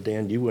 I know,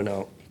 Dan, you went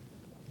out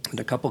in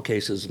a couple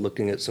cases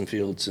looking at some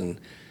fields, and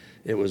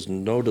it was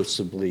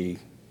noticeably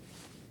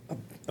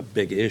a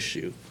big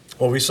issue.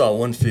 Well, we saw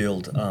one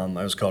field I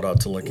was called out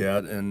to look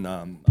at, and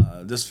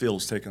this field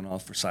was taken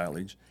off for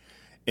silage.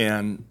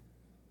 And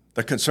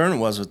the concern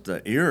was that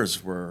the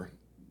ears were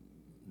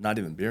not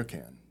even beer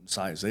can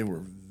size. They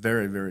were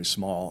very, very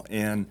small.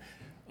 And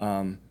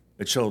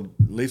it showed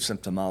leaf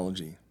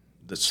symptomology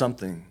that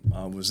something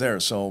was there.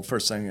 So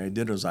first thing I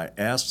did was I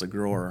asked the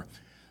grower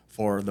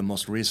for the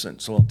most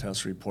recent soil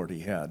test report he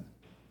had.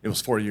 It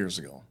was 4 years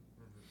ago.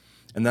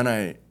 And then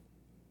I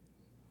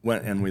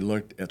went and we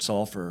looked at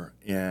sulfur,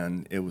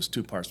 and it was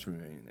 2 parts per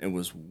million. It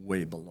was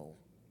way below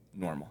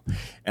normal.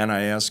 And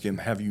I asked him,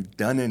 have you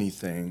done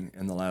anything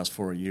in the last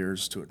 4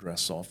 years to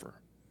address sulfur?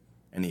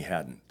 And he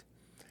hadn't.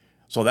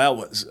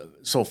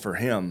 So for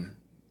him,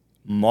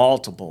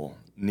 multiple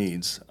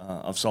needs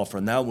of sulfur.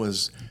 And that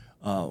was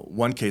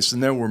one case.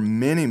 And there were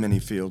many, many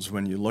fields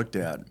when you looked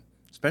at,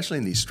 especially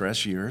in these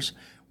stress years,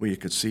 where you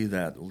could see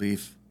that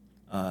leaf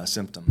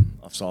symptom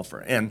of sulfur.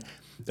 And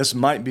this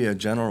might be a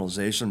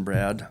generalization,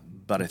 Brad,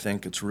 but I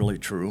think it's really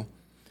true.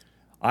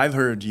 I've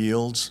heard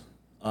yields,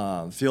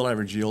 field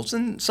average yields,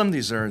 and some of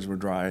these areas were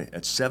dry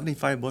at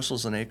 75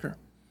 bushels an acre,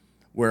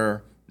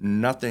 where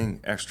nothing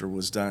extra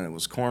was done. It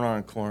was corn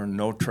on corn,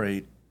 no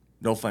trait,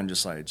 no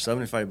fungicide,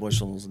 75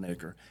 bushels an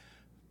acre.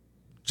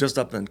 Just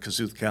up in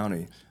Kossuth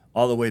County,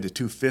 all the way to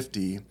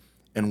 250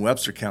 in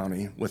Webster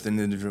County with an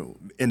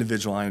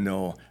individual I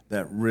know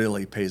that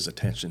really pays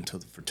attention to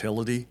the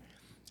fertility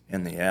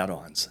and the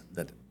add-ons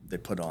that they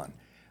put on.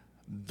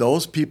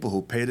 Those people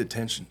who paid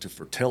attention to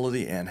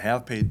fertility and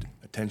have paid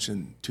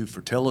attention to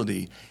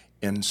fertility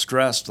in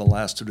stress the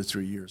last 2 to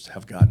 3 years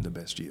have gotten the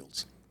best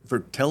yields.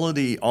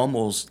 Fertility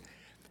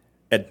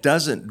it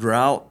doesn't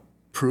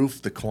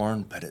drought-proof the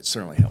corn, but it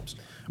certainly helps.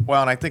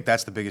 Well, and I think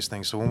that's the biggest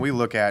thing. So when we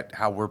look at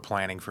how we're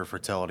planning for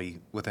fertility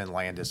within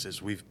Landis,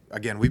 is we've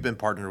been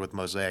partnered with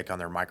Mosaic on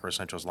their Micro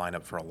Essentials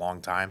lineup for a long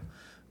time.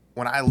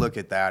 When I look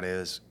at that,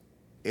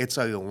 it's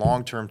a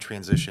long-term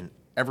transition.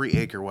 Every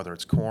acre, whether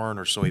it's corn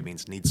or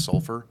soybeans, needs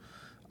sulfur.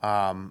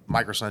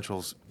 Micro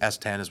Essentials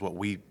S10 is what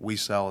we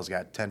sell. Has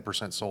got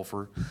 10%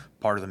 sulfur,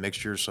 part of the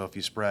mixture. So if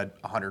you spread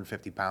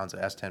 150 pounds of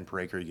S10 per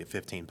acre, you get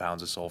 15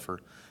 pounds of sulfur.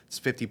 It's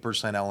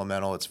 50%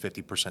 elemental. It's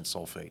 50%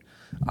 sulfate.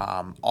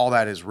 All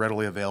that is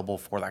readily available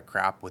for that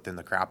crop within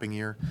the cropping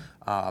year.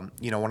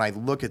 When I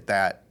look at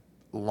that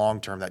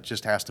long term, that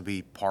just has to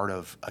be part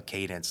of a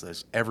cadence.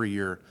 This every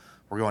year.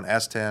 We're going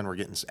S10, we're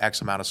getting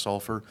X amount of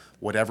sulfur.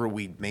 Whatever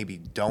we maybe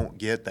don't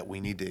get that we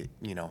need to,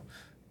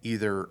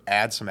 either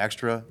add some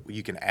extra,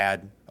 you can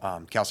add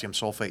calcium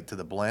sulfate to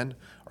the blend,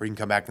 or you can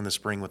come back in the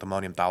spring with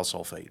ammonium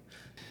thiosulfate.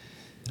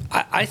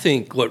 I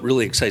think what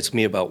really excites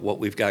me about what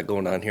we've got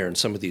going on here and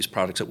some of these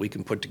products that we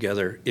can put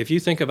together, if you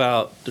think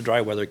about the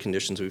dry weather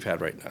conditions we've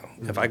had right now,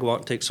 if I go out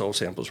and take soil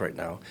samples right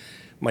now,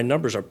 my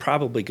numbers are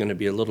probably going to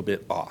be a little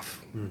bit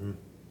off. In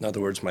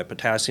other words, my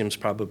potassium's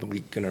probably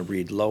going to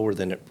read lower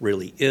than it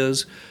really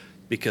is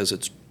because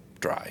it's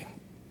dry.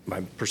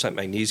 My percent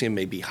magnesium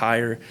may be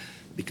higher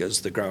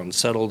because the ground's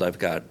settled. I've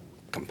got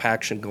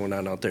compaction going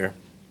on out there.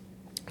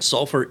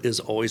 Sulfur is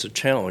always a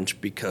challenge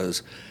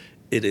because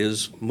it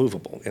is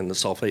movable in the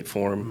sulfate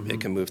form.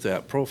 It can move to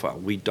that profile.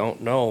 We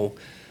don't know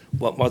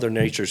what Mother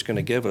Nature is going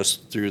to give us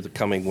through the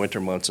coming winter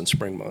months and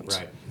spring months.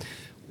 Right.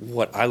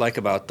 What I like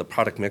about the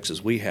product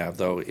mixes we have,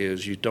 though,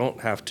 is you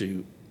don't have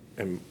to,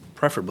 and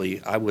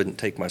preferably, I wouldn't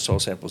take my soil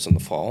samples in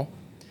the fall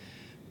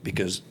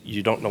because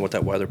you don't know what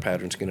that weather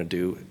pattern is going to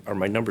do. Are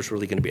my numbers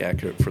really going to be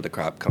accurate for the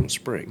crop come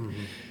spring?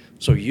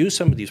 So use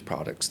some of these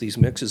products, these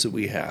mixes that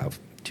we have,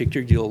 take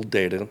your yield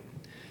data.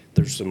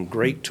 There's some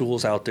great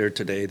tools out there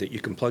today that you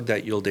can plug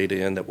that yield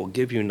data in that will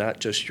give you not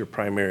just your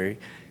primary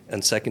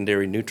and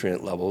secondary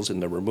nutrient levels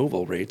and the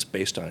removal rates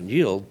based on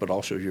yield, but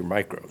also your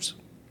micros.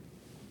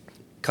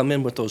 Come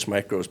in with those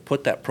micros,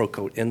 put that Pro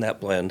Coat in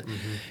that blend,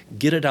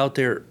 get it out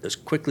there as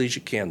quickly as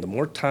you can. The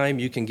more time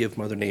you can give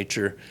Mother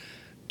Nature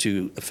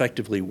to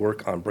effectively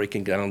work on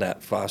breaking down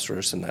that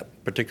phosphorus and that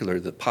particularly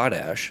the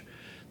potash,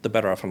 the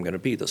better off I'm going to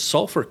be. The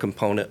sulfur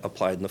component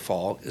applied in the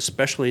fall,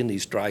 especially in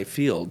these dry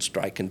fields,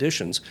 dry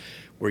conditions,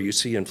 where you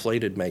see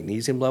inflated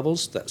magnesium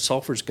levels, that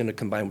sulfur is going to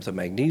combine with the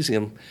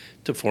magnesium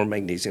to form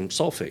magnesium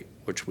sulfate,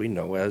 which we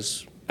know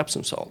as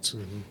Epsom salts.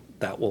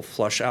 That will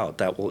flush out.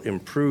 That will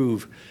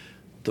improve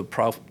the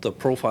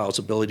profile's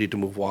ability to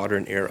move water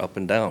and air up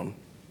and down.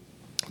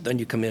 Then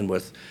you come in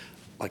with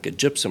like a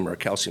gypsum or a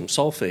calcium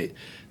sulfate.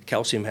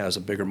 Calcium has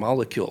a bigger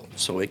molecule,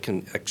 so it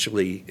can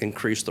actually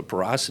increase the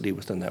porosity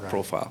within that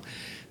profile.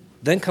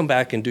 Then come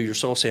back and do your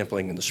soil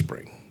sampling in the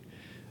spring.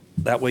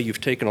 That way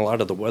you've taken a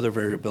lot of the weather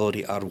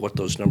variability out of what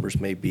those numbers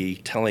may be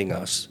telling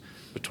us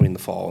between the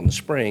fall and the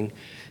spring.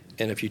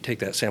 And if you take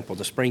that sample in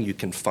the spring, you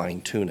can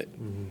fine tune it.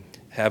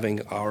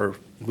 Having our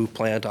new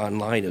plant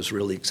online is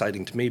really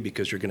exciting to me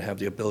because you're going to have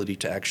the ability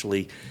to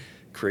actually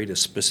create a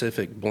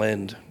specific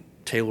blend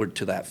tailored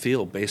to that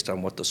field based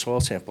on what the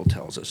soil sample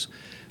tells us.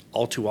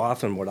 All too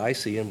often what I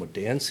see and what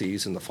Dan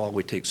sees in the fall,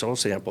 we take soil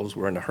samples,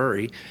 we're in a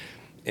hurry,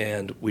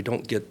 and we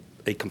don't get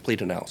a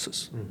complete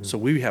analysis. So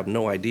we have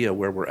no idea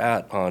where we're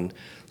at on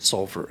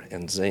sulfur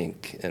and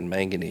zinc and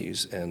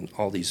manganese and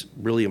all these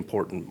really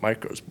important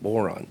micros,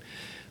 boron.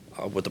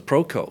 With the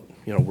Pro Coat,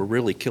 we're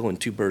really killing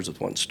two birds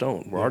with one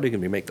stone. We're already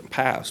going to be making them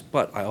pass,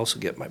 but I also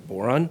get my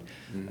boron,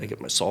 I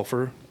get my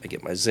sulfur, I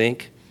get my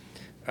zinc.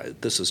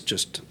 This is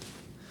just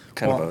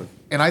kind of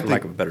for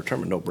lack of a better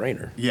term, a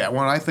no-brainer. Yeah,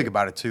 when I think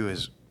about it too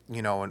is,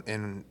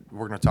 and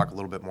we're going to talk a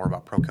little bit more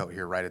about Pro Coat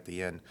here right at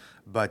the end,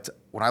 but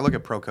when I look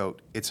at Pro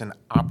Coat, it's an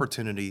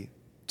opportunity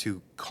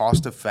to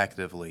cost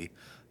effectively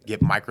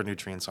get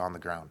micronutrients on the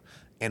ground.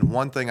 And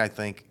one thing I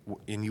think,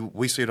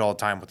 we see it all the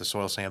time with the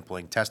soil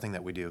sampling testing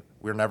that we do,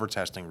 we're never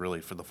testing really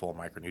for the full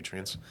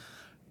micronutrients.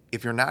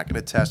 If you're not going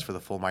to test for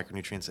the full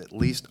micronutrients, at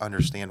least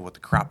understand what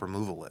the crop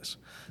removal is.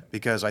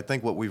 Because I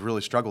think what we've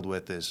really struggled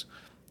with is,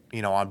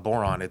 on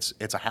boron, it's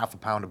a half a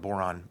pound of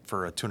boron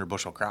for a 200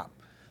 bushel crop.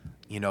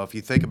 If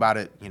you think about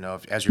it,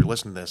 as you're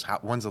listening to this,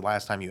 when's the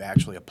last time you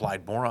actually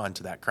applied boron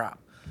to that crop?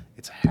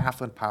 It's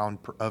half a pound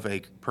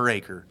per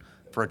acre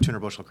for a 200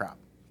 bushel crop.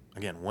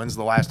 Again, when's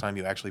the last time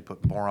you actually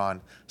put boron,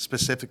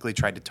 specifically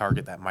tried to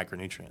target that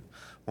micronutrient?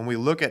 When we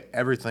look at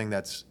everything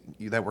that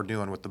we're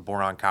doing with the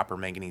boron, copper,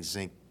 manganese,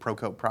 zinc Pro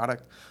Coat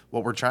product,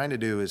 what we're trying to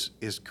do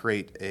is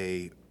create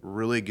a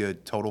really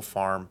good total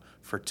farm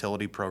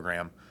fertility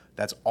program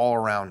that's all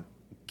around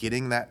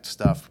getting that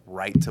stuff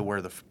right to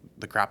where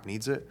the crop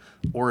needs it.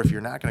 Or if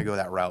you're not going to go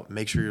that route,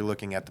 make sure you're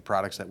looking at the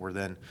products that we're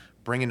then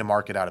bringing to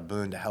market out of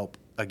Boone to help,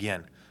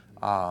 again,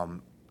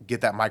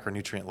 get that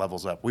micronutrient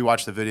levels up. We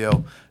watched the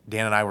video.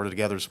 Dan and I were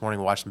together this morning.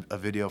 We watched a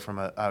video from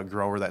a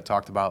grower that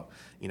talked about,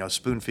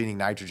 spoon feeding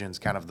nitrogen's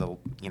kind of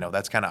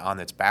that's kind of on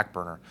its back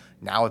burner.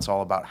 Now it's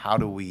all about how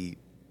do we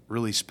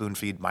really spoon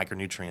feed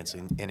micronutrients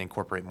and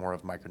incorporate more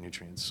of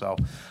micronutrients. So,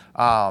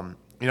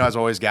 as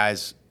always,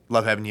 guys,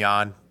 love having you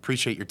on.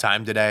 Appreciate your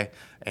time today.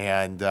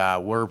 And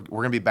we're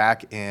going to be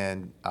back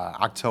in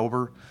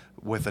October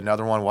with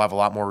another one. We'll have a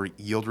lot more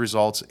yield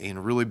results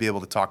and really be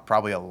able to talk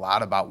probably a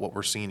lot about what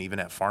we're seeing even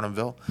at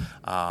Farnhamville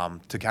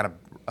to kind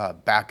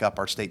of back up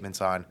our statements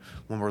on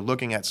when we're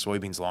looking at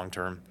soybeans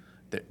long-term.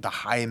 The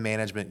high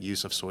management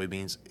use of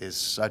soybeans is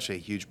such a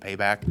huge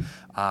payback.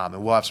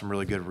 And we'll have some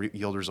really good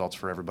yield results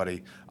for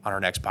everybody on our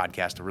next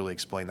podcast to really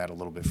explain that a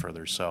little bit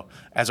further. So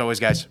as always,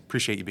 guys,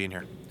 appreciate you being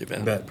here.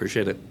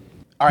 Appreciate it.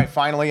 All right,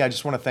 finally, I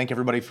just want to thank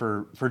everybody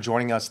for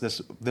joining us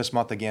this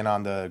month again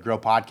on the Grow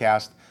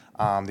Podcast,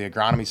 the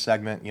agronomy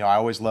segment. I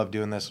always love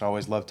doing this. I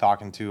always love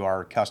talking to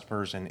our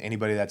customers and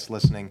anybody that's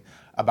listening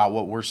about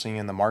what we're seeing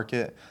in the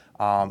market.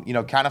 Kind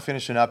of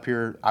finishing up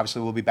here,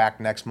 obviously we'll be back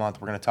next month.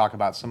 We're going to talk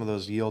about some of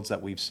those yields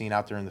that we've seen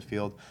out there in the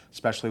field,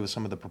 especially with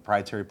some of the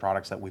proprietary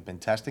products that we've been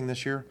testing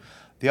this year.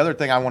 The other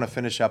thing I want to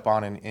finish up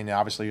on, and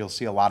obviously you'll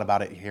see a lot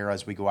about it here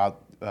as we go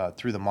out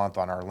through the month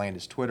on our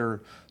Landis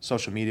Twitter,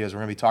 social medias. We're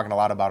going to be talking a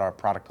lot about our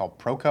product called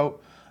ProCoat.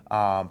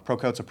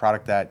 ProCoat's a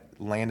product that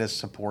Landis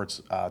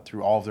supports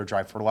through all of their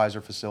dry fertilizer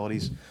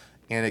facilities,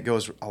 and it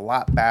goes a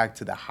lot back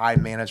to the high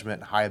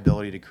management, high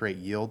ability to create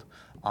yield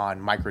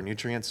on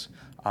micronutrients.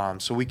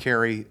 So we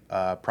carry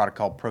a product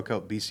called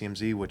ProCoat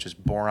BCMZ, which is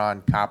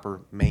boron,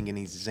 copper,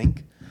 manganese,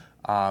 zinc.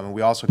 And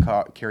we also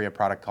carry a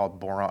product called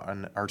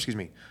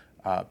ProCoat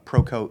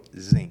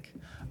Zinc.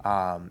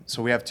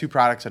 So we have two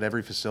products at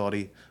every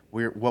facility.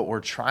 What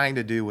we're trying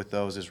to do with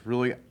those is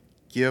really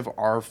give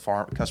our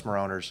customer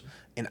owners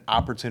an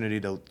opportunity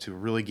to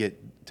really get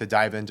to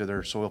dive into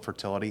their soil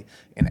fertility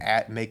and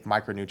make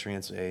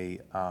micronutrients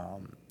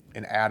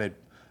an added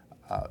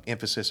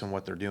emphasis in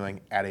what they're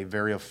doing at a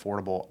very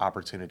affordable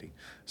opportunity.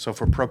 So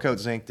for ProCoat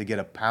Zinc, to get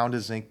a pound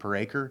of zinc per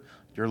acre,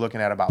 you're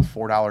looking at about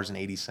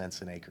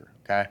 $4.80 an acre.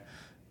 Okay,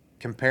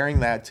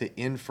 comparing that to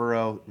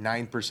in-furrow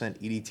 9%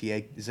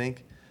 EDTA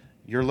zinc,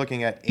 you're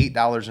looking at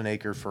 $8 an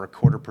acre for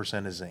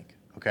 1/4% of zinc.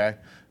 Okay,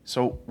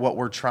 so what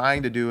we're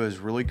trying to do is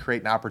really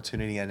create an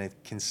opportunity and a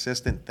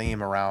consistent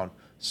theme around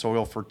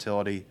soil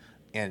fertility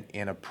and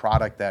a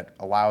product that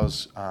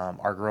allows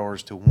our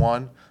growers to,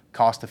 one,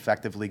 cost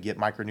effectively get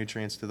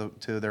micronutrients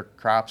to their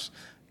crops,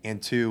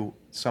 and two,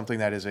 something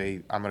that is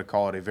I'm going to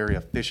call it a very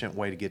efficient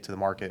way to get to the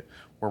market,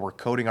 where we're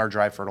coating our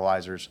dry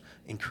fertilizers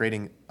and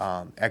creating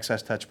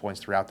excess touch points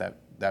throughout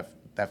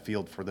that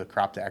field for the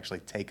crop to actually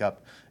take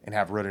up and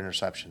have root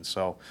interception.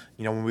 So,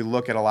 when we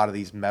look at a lot of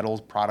these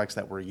metals products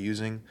that we're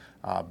using,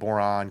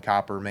 boron,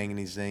 copper,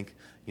 manganese, zinc,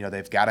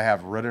 they've got to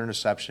have root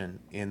interception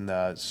in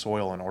the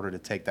soil in order to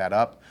take that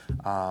up.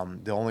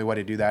 The only way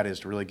to do that is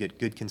to really get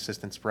good,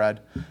 consistent spread.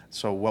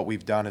 So what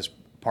we've done is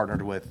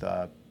partnered with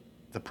the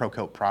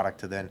ProCoat product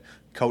to then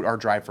coat our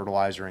dry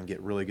fertilizer and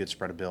get really good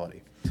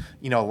spreadability.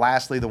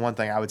 Lastly, the one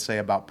thing I would say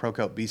about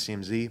ProCoat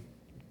BCMZ,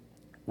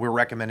 we're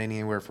recommending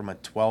anywhere from a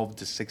 12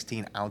 to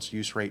 16 ounce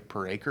use rate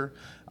per acre.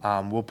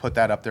 We'll put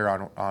that up there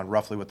on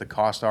roughly what the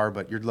costs are,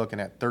 but you're looking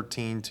at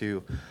 $13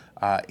 to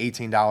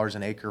 $18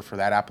 an acre for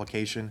that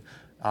application.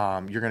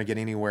 You're going to get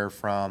anywhere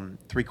from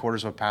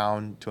 3/4 of a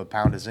pound to a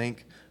pound of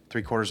zinc,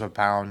 3/4 of a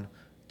pound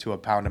to a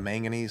pound of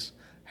manganese,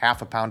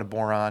 half a pound of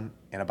boron,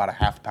 and about a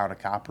half pound of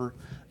copper.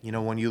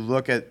 When you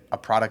look at a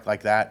product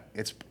like that,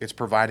 it's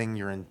providing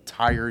your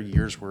entire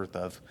year's worth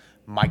of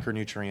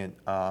micronutrient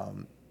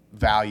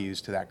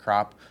values to that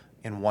crop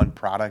in one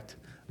product.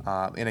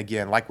 And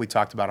again, like we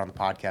talked about on the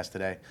podcast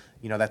today,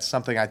 that's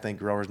something I think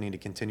growers need to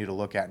continue to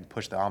look at and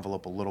push the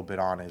envelope a little bit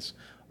on, is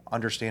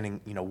understanding,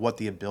 what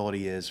the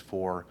ability is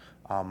for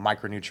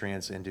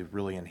micronutrients and to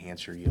really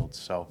enhance your yields.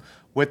 So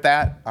with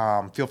that,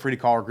 feel free to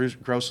call our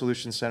Growth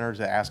Solutions Center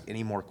to ask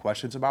any more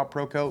questions about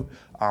ProCoat.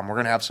 We're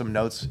going to have some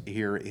notes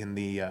here in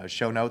the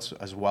show notes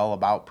as well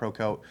about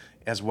ProCoat,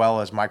 as well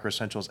as Micro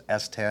Essentials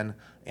S10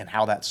 and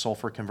how that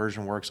sulfur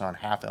conversion works on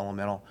half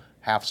elemental,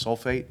 half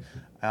sulfate.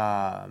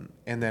 And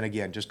then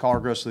again, just call our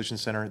Growth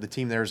Solutions Center. The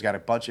team there has got a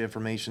bunch of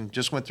information.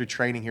 Just went through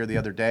training here the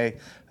other day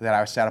that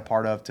I sat a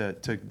part of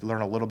to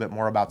learn a little bit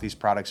more about these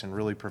products and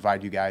really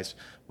provide you guys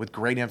with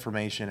great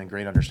information and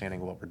great understanding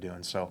of what we're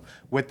doing. So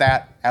with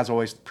that, as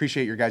always,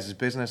 appreciate your guys'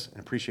 business and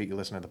appreciate you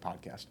listening to the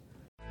podcast.